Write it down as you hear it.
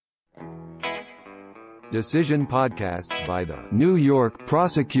Decision podcasts by the New York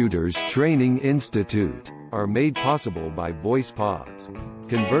Prosecutors Training Institute are made possible by VoicePods.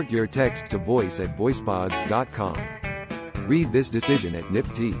 Convert your text to voice at voicepods.com. Read this decision at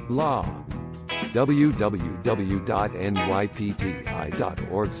NYPTI Law.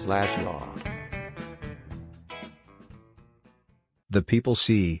 www.nypti.org/law. The People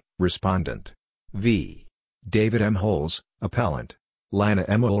C. Respondent. V. David M. Holes, Appellant. Lana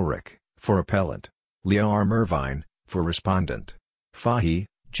M. Ulrich, for Appellant. Leah R. Mervine, for Respondent. Fahy,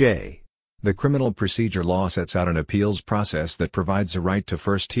 J. The criminal procedure law sets out an appeals process that provides a right to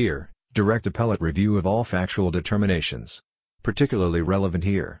first-tier, direct appellate review of all factual determinations. Particularly relevant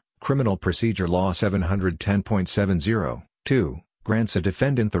here, Criminal Procedure Law 710.70, 2, grants a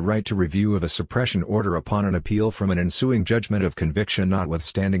defendant the right to review of a suppression order upon an appeal from an ensuing judgment of conviction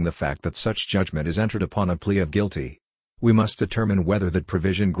notwithstanding the fact that such judgment is entered upon a plea of guilty. We must determine whether that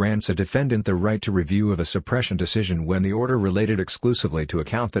provision grants a defendant the right to review of a suppression decision when the order related exclusively to a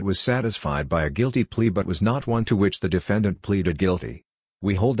count that was satisfied by a guilty plea but was not one to which the defendant pleaded guilty.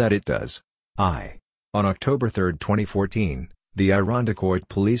 We hold that it does. On October 3, 2014, the Irondequoit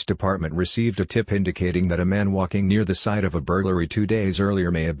Police Department received a tip indicating that a man walking near the site of a burglary 2 days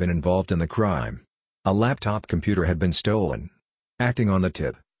earlier may have been involved in the crime. A laptop computer had been stolen. Acting on the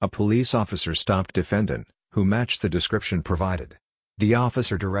tip, a police officer stopped defendant, who matched the description provided. The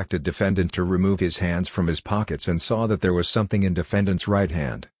officer directed defendant to remove his hands from his pockets and saw that there was something in defendant's right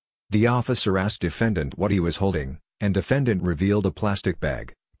hand. The officer asked defendant what he was holding, and defendant revealed a plastic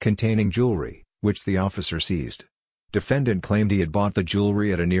bag, containing jewelry, which the officer seized. Defendant claimed he had bought the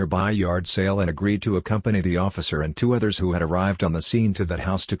jewelry at a nearby yard sale and agreed to accompany the officer and 2 others who had arrived on the scene to that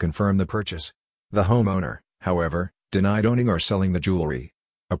house to confirm the purchase. The homeowner, however, denied owning or selling the jewelry.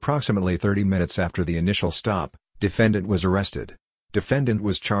 Approximately 30 minutes after the initial stop, defendant was arrested. Defendant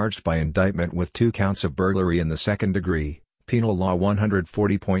was charged by indictment with 2 counts of burglary in the second degree, Penal Law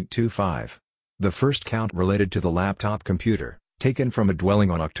 140.25. The first count related to the laptop computer, taken from a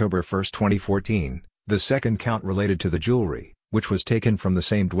dwelling on October 1, 2014. The second count related to the jewelry, which was taken from the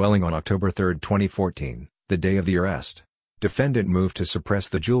same dwelling on October 3, 2014, the day of the arrest. Defendant moved to suppress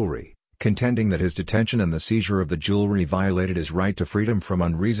the jewelry, contending that his detention and the seizure of the jewelry violated his right to freedom from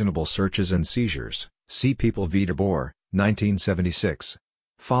unreasonable searches and seizures. See People v. DeBoer, 1976.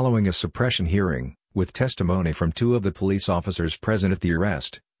 Following a suppression hearing, with testimony from 2 of the police officers present at the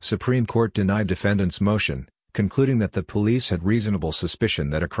arrest, Supreme Court denied defendant's motion, concluding that the police had reasonable suspicion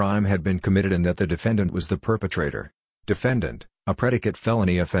that a crime had been committed and that the defendant was the perpetrator. Defendant, a predicate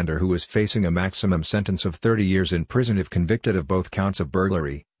felony offender who was facing a maximum sentence of 30 years in prison if convicted of both counts of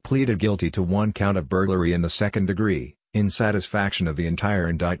burglary, pleaded guilty to 1 count of burglary in the second degree, in satisfaction of the entire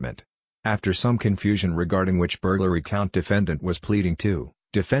indictment. After some confusion regarding which burglary count defendant was pleading to,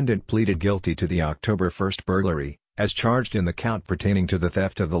 defendant pleaded guilty to the October 1 burglary, as charged in the count pertaining to the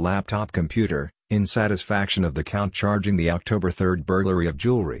theft of the laptop computer, in satisfaction of the count charging the October 3 burglary of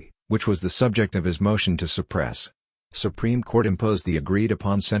jewelry, which was the subject of his motion to suppress. Supreme Court imposed the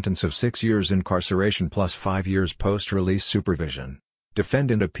agreed-upon sentence of 6 years incarceration plus 5 years post-release supervision.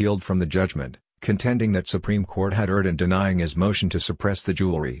 Defendant appealed from the judgment, contending that Supreme Court had erred in denying his motion to suppress the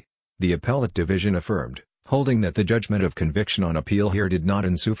jewelry. The Appellate Division affirmed, holding that the judgment of conviction on appeal here did not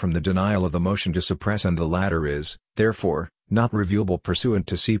ensue from the denial of the motion to suppress and the latter is, therefore, not reviewable pursuant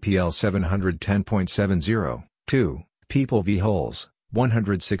to CPL 710.70, 2, People v. Holes,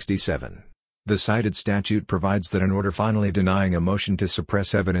 167. The cited statute provides that an order finally denying a motion to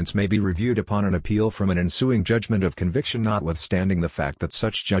suppress evidence may be reviewed upon an appeal from an ensuing judgment of conviction notwithstanding the fact that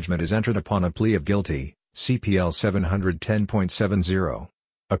such judgment is entered upon a plea of guilty, CPL 710.70.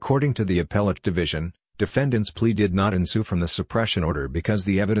 According to the Appellate Division, defendant's plea did not ensue from the suppression order because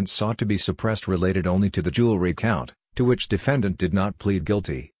the evidence sought to be suppressed related only to the jewelry count, to which defendant did not plead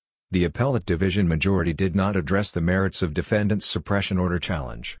guilty. The Appellate Division majority did not address the merits of defendant's suppression order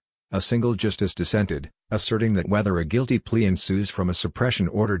challenge. A single justice dissented, asserting that whether a guilty plea ensues from a suppression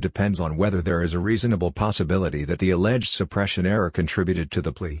order depends on whether there is a reasonable possibility that the alleged suppression error contributed to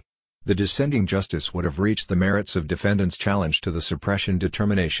the plea. The dissenting justice would have reached the merits of defendant's challenge to the suppression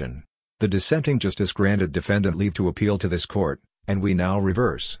determination. The dissenting justice granted defendant leave to appeal to this court, and we now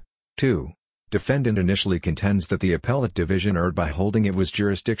reverse. 2. Defendant initially contends that the Appellate Division erred by holding it was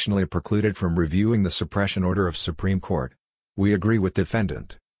jurisdictionally precluded from reviewing the suppression order of Supreme Court. We agree with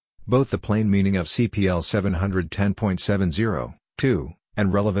defendant. Both the plain meaning of CPL 710.70, 2,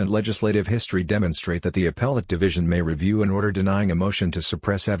 and relevant legislative history demonstrate that the Appellate Division may review an order denying a motion to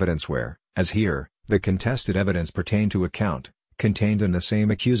suppress evidence where, as here, the contested evidence pertained to a count, contained in the same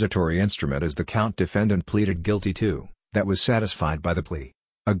accusatory instrument as the count defendant pleaded guilty to, that was satisfied by the plea.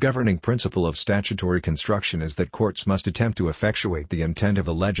 A governing principle of statutory construction is that courts must attempt to effectuate the intent of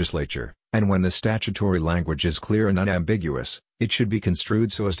the legislature, and when the statutory language is clear and unambiguous, it should be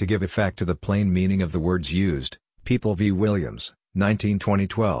construed so as to give effect to the plain meaning of the words used. People v. Williams,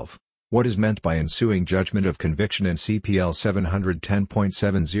 1920-12. What is meant by ensuing judgment of conviction in CPL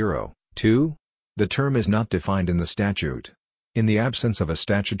 710.70, 2? The term is not defined in the statute. In the absence of a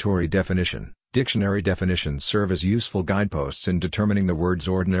statutory definition, dictionary definitions serve as useful guideposts in determining the word's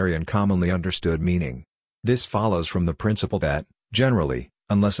ordinary and commonly understood meaning. This follows from the principle that, generally,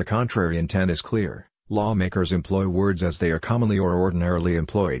 unless a contrary intent is clear, lawmakers employ words as they are commonly or ordinarily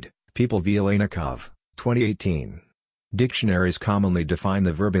employed. People v. Lenikov, 2018. Dictionaries commonly define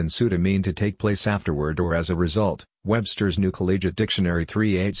the verb ensue to mean to take place afterward or as a result. Webster's New Collegiate Dictionary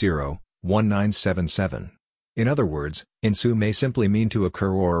 380-1977. In other words, ensue may simply mean to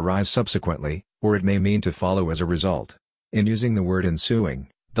occur or arise subsequently, or it may mean to follow as a result. In using the word ensuing,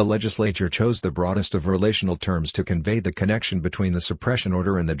 the legislature chose the broadest of relational terms to convey the connection between the suppression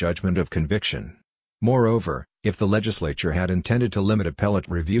order and the judgment of conviction. Moreover, if the legislature had intended to limit appellate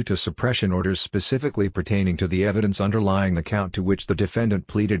review to suppression orders specifically pertaining to the evidence underlying the count to which the defendant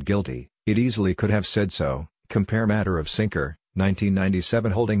pleaded guilty, it easily could have said so. Compare Matter of Sinker,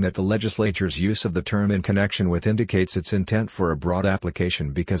 1997, holding that the legislature's use of the term in connection with indicates its intent for a broad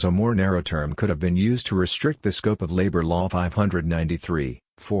application because a more narrow term could have been used to restrict the scope of Labor Law 593,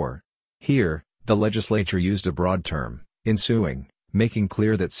 4. Here, the legislature used a broad term, ensuing, making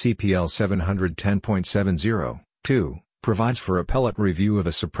clear that CPL 710.70, 2, provides for appellate review of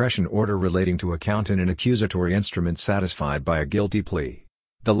a suppression order relating to a count in an accusatory instrument satisfied by a guilty plea.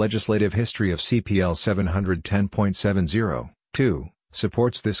 The legislative history of CPL 710.70, 2,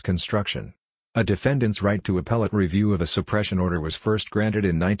 supports this construction. A defendant's right to appellate review of a suppression order was first granted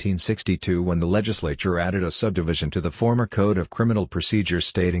in 1962 when the legislature added a subdivision to the former Code of Criminal Procedure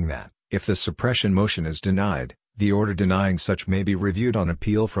stating that, if the suppression motion is denied, the order denying such may be reviewed on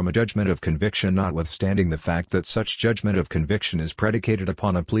appeal from a judgment of conviction notwithstanding the fact that such judgment of conviction is predicated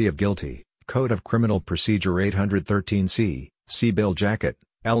upon a plea of guilty. Code of Criminal Procedure 813C, see Bill Jacket,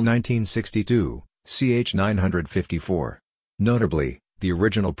 L. 1962, ch. 954. Notably, the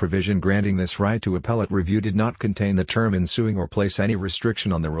original provision granting this right to appellate review did not contain the term ensuing or place any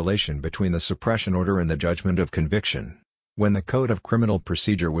restriction on the relation between the suppression order and the judgment of conviction. When the Code of Criminal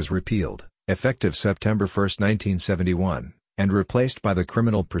Procedure was repealed, effective September 1, 1971, and replaced by the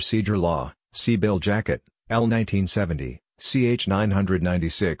Criminal Procedure Law, see Bill Jacket, L. 1970, ch.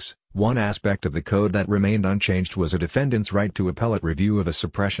 996, one aspect of the code that remained unchanged was a defendant's right to appellate review of a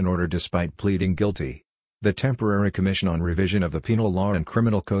suppression order despite pleading guilty. The Temporary Commission on Revision of the Penal Law and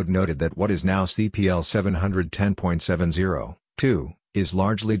Criminal Code noted that what is now CPL 710.70, 2, is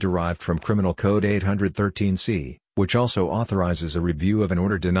largely derived from Criminal Code 813C, which also authorizes a review of an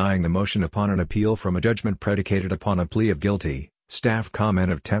order denying the motion upon an appeal from a judgment predicated upon a plea of guilty. Staff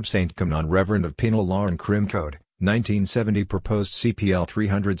comment of Temp St. Comnon Reverend of Penal Law and Crim Code, 1970 proposed CPL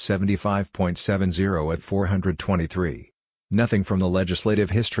 375.70 at 423. Nothing from the legislative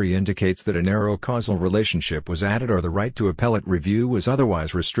history indicates that a narrow causal relationship was added or the right to appellate review was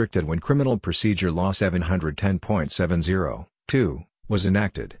otherwise restricted when Criminal Procedure Law 710.70, 2, was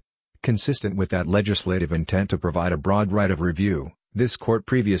enacted. Consistent with that legislative intent to provide a broad right of review, this court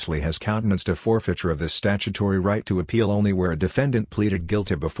previously has countenanced a forfeiture of this statutory right to appeal only where a defendant pleaded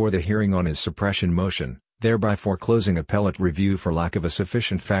guilty before the hearing on his suppression motion, thereby foreclosing appellate review for lack of a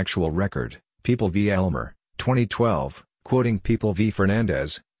sufficient factual record. People v. Elmer, 2012. Quoting People v.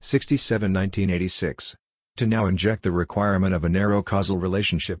 Fernandez, 67 1986. To now inject the requirement of a narrow causal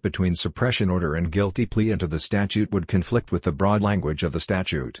relationship between suppression order and guilty plea into the statute would conflict with the broad language of the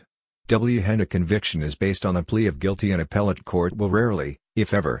statute. When a conviction is based on a plea of guilty, an appellate court will rarely,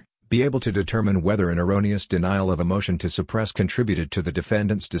 if ever, be able to determine whether an erroneous denial of a motion to suppress contributed to the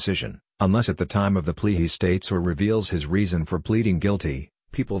defendant's decision, unless at the time of the plea he states or reveals his reason for pleading guilty.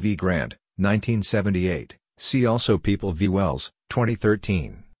 People v. Grant, 1978. See also People v. Wells,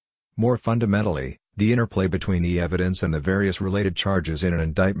 2013. More fundamentally, the interplay between the evidence and the various related charges in an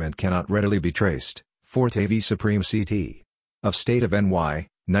indictment cannot readily be traced. Forte v. Supreme Ct. of State of NY,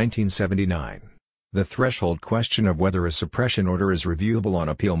 1979. The threshold question of whether a suppression order is reviewable on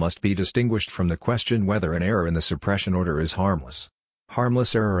appeal must be distinguished from the question whether an error in the suppression order is harmless.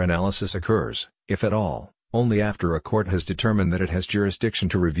 Harmless error analysis occurs, if at all, only after a court has determined that it has jurisdiction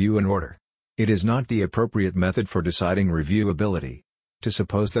to review an order. It is not the appropriate method for deciding reviewability. To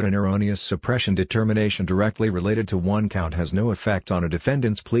suppose that an erroneous suppression determination directly related to one count has no effect on a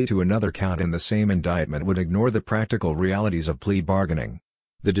defendant's plea to another count in the same indictment would ignore the practical realities of plea bargaining.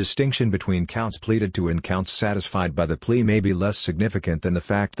 The distinction between counts pleaded to and counts satisfied by the plea may be less significant than the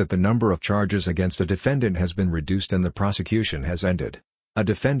fact that the number of charges against a defendant has been reduced and the prosecution has ended. A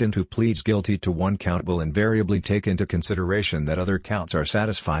defendant who pleads guilty to one count will invariably take into consideration that other counts are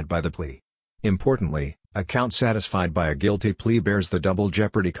satisfied by the plea. Importantly, a count satisfied by a guilty plea bears the double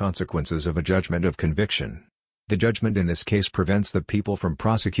jeopardy consequences of a judgment of conviction. The judgment in this case prevents the people from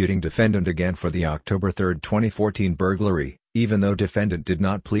prosecuting defendant again for the October 3, 2014 burglary, even though defendant did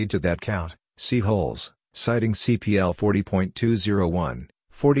not plead to that count. See Holes, citing CPL 40.201,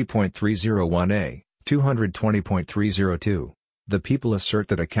 40.301A, 220.302. The people assert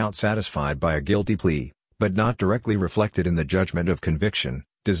that a count satisfied by a guilty plea, but not directly reflected in the judgment of conviction,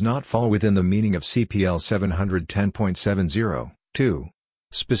 does not fall within the meaning of CPL 710.70, 2.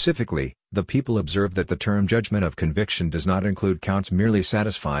 Specifically, the people observe that the term judgment of conviction does not include counts merely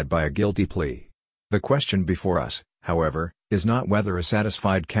satisfied by a guilty plea. The question before us, however, is not whether a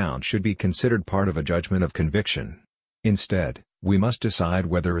satisfied count should be considered part of a judgment of conviction. Instead, we must decide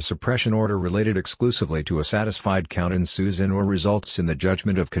whether a suppression order related exclusively to a satisfied count ensues in or results in the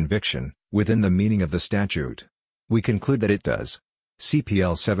judgment of conviction, within the meaning of the statute. We conclude that it does.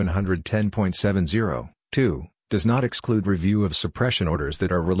 CPL 710.70, 2, does not exclude review of suppression orders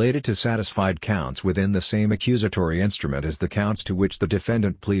that are related to satisfied counts within the same accusatory instrument as the counts to which the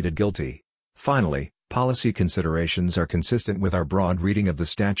defendant pleaded guilty. Finally, policy considerations are consistent with our broad reading of the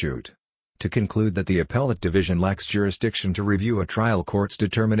statute. To conclude that the Appellate Division lacks jurisdiction to review a trial court's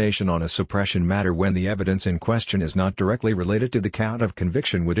determination on a suppression matter when the evidence in question is not directly related to the count of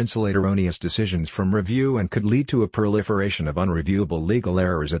conviction would insulate erroneous decisions from review and could lead to a proliferation of unreviewable legal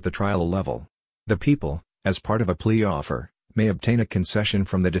errors at the trial level. The people, as part of a plea offer, may obtain a concession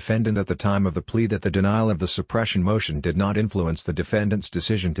from the defendant at the time of the plea that the denial of the suppression motion did not influence the defendant's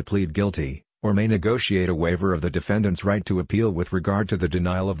decision to plead guilty, or may negotiate a waiver of the defendant's right to appeal with regard to the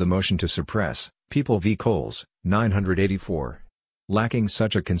denial of the motion to suppress. People v. Coles, 984. Lacking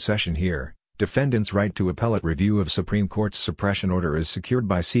such a concession here, defendant's right to appellate review of Supreme Court's suppression order is secured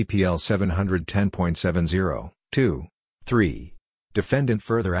by CPL 710.70, 2. 3. Defendant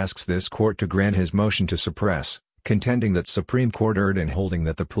further asks this court to grant his motion to suppress, contending that Supreme Court erred in holding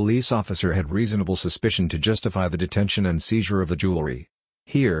that the police officer had reasonable suspicion to justify the detention and seizure of the jewelry.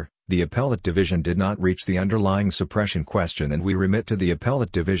 Here, the Appellate Division did not reach the underlying suppression question and we remit to the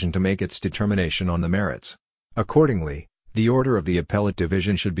Appellate Division to make its determination on the merits. Accordingly, the order of the Appellate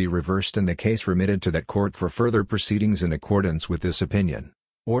Division should be reversed and the case remitted to that court for further proceedings in accordance with this opinion.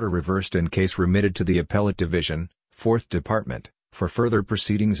 Order reversed and case remitted to the Appellate Division, 4th Department, for further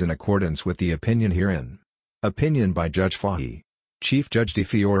proceedings in accordance with the opinion herein. Opinion by Judge Fahey. Chief Judge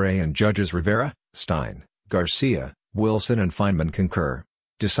DeFiore and Judges Rivera, Stein, Garcia, Wilson and Feynman concur.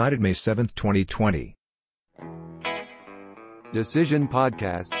 Decided May 7, 2020. Decision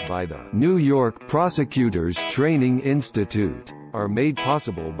podcasts by the New York Prosecutors Training Institute are made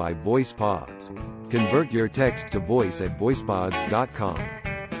possible by VoicePods. Convert your text to voice at voicepods.com.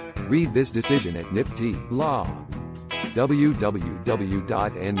 Read this decision at NYPTI Law.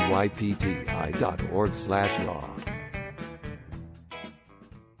 www.nypti.org/law